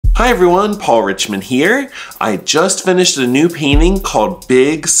Hi everyone, Paul Richmond here. I just finished a new painting called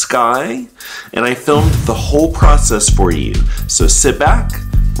Big Sky, and I filmed the whole process for you. So sit back,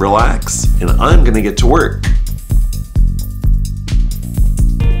 relax, and I'm gonna get to work.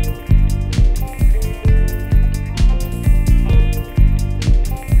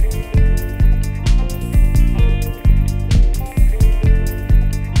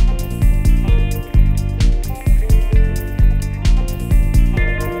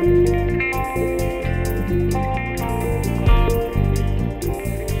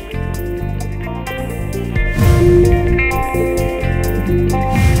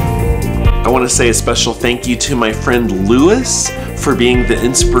 I want to say a special thank you to my friend Louis for being the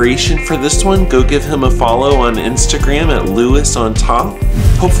inspiration for this one. Go give him a follow on Instagram at louis.on.top.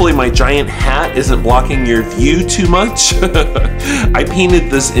 Hopefully my giant hat isn't blocking your view too much. I painted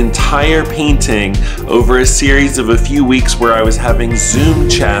this entire painting over a series of a few weeks where I was having Zoom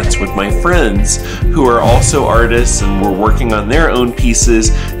chats with my friends who are also artists and were working on their own pieces.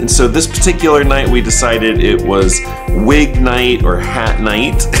 And so this particular night we decided it was wig night or hat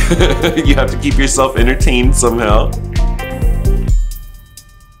night. You have to keep yourself entertained somehow.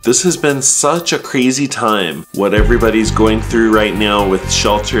 This has been such a crazy time, what everybody's going through right now with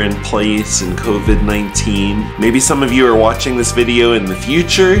shelter in place and COVID-19. Maybe some of you are watching this video in the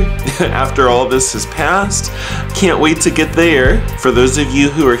future after all this has passed. Can't wait to get there. For those of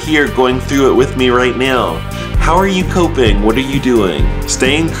you who are here going through it with me right now, how are you coping? What are you doing?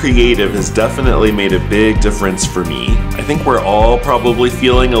 Staying creative has definitely made a big difference for me. I think we're all probably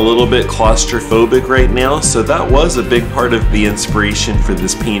feeling a little bit claustrophobic right now, so that was a big part of the inspiration for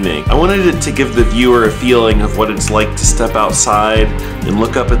this painting. I wanted it to give the viewer a feeling of what it's like to step outside and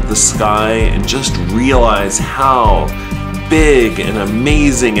look up at the sky and just realize how big and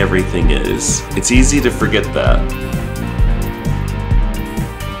amazing everything is. It's easy to forget that.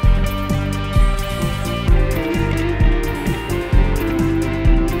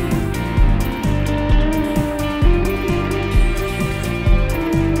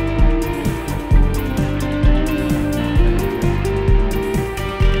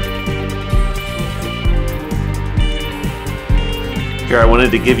 Here, I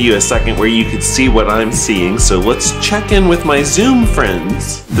wanted to give you a second where you could see what I'm seeing, so let's check in with my Zoom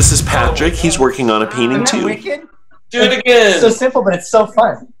friends. This is Patrick. He's working on a painting too. Wicked? Do it again. It's so simple, but it's so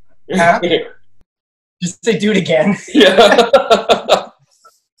fun. Huh? Just say do it again. Yeah.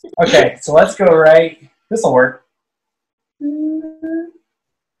 Okay, so let's go right. This'll work.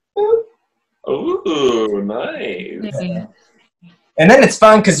 Ooh, nice. And then it's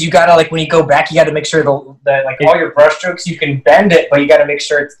fun because you gotta, like, when you go back, you gotta make sure that like all your brush strokes, you can bend it, but you gotta make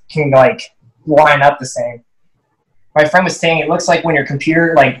sure it can like line up the same. My friend was saying it looks like when your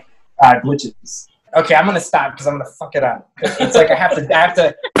computer like glitches. Okay, I'm gonna stop because I'm gonna fuck it up. It's like I have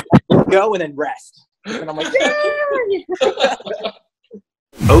to go and then rest. And I'm like, yeah.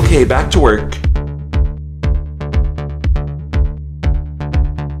 Okay, back to work.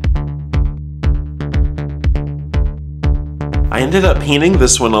 I ended up painting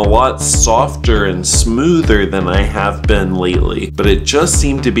this one a lot softer and smoother than I have been lately, but it just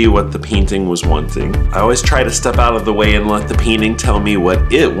seemed to be what the painting was wanting. I always try to step out of the way and let the painting tell me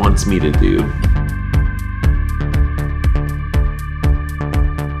what it wants me to do.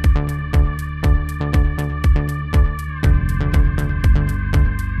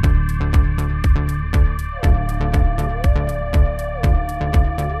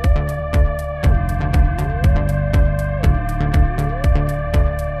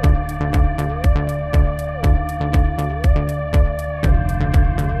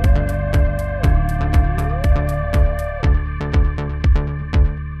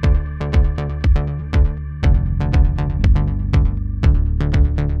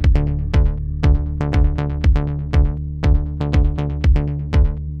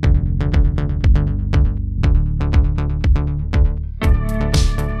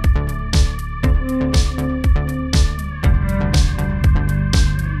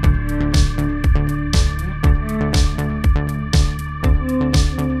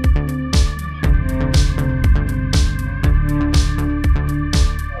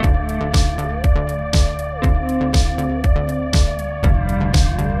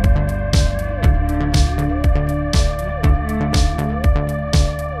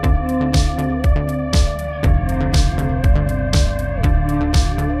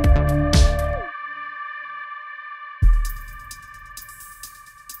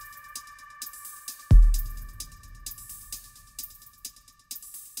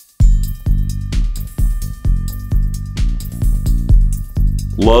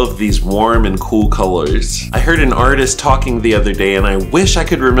 love these warm and cool colors. I heard an artist talking the other day and I wish I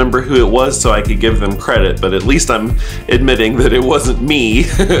could remember who it was so I could give them credit, but at least I'm admitting that it wasn't me.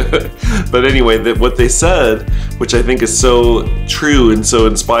 But anyway, what they said, which I think is so true and so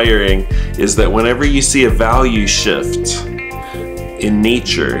inspiring, is that whenever you see a value shift in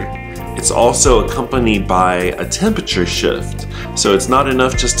nature, it's also accompanied by a temperature shift. So it's not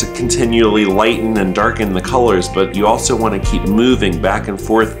enough just to continually lighten and darken the colors, but you also want to keep moving back and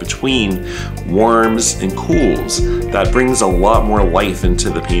forth between warms and cools. That brings a lot more life into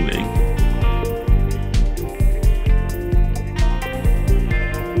the painting.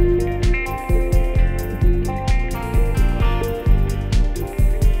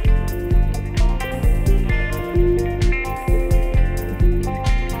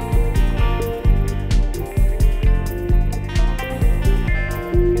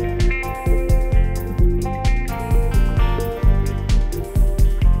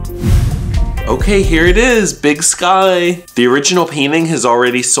 Okay, here it is, Big Sky. The original painting has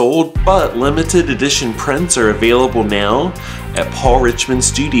already sold, but limited edition prints are available now at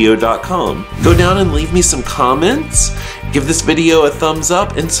paulrichmondstudio.com. Go down and leave me some comments, give this video a thumbs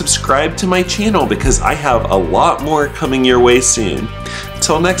up, and subscribe to my channel because I have a lot more coming your way soon.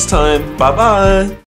 Until next time, bye-bye.